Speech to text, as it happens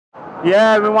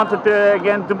Yeah, we wanted to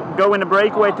again to go in the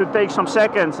breakaway to take some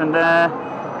seconds,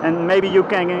 and maybe you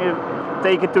can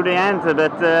take it to the end, but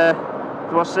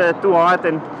it was too hard,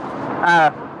 and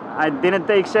I didn't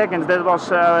take seconds. That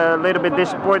was a little bit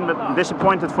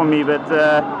disappointed for me, but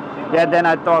yeah, then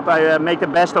I thought I make the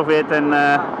best of it, and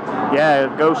yeah,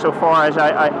 go so far as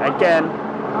I can.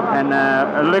 And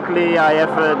luckily I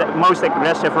have the most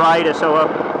aggressive rider, so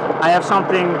I have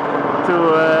something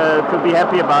to be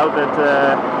happy about. But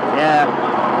yeah,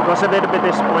 it was a little bit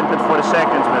disappointed for the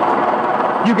seconds.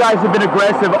 But you guys have been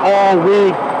aggressive all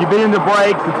week. You've been in the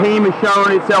breaks. The team has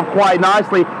shown itself quite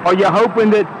nicely. Are you hoping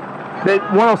that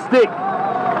one will stick?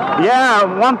 Yeah,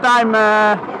 one time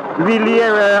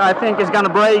Villiers I think is gonna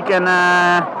break, and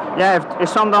yeah, if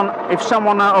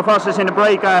someone of us is in the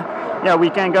break, yeah, we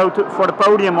can go for the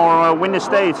podium or win the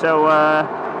stage. So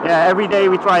yeah, every day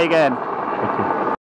we try again. Thank you.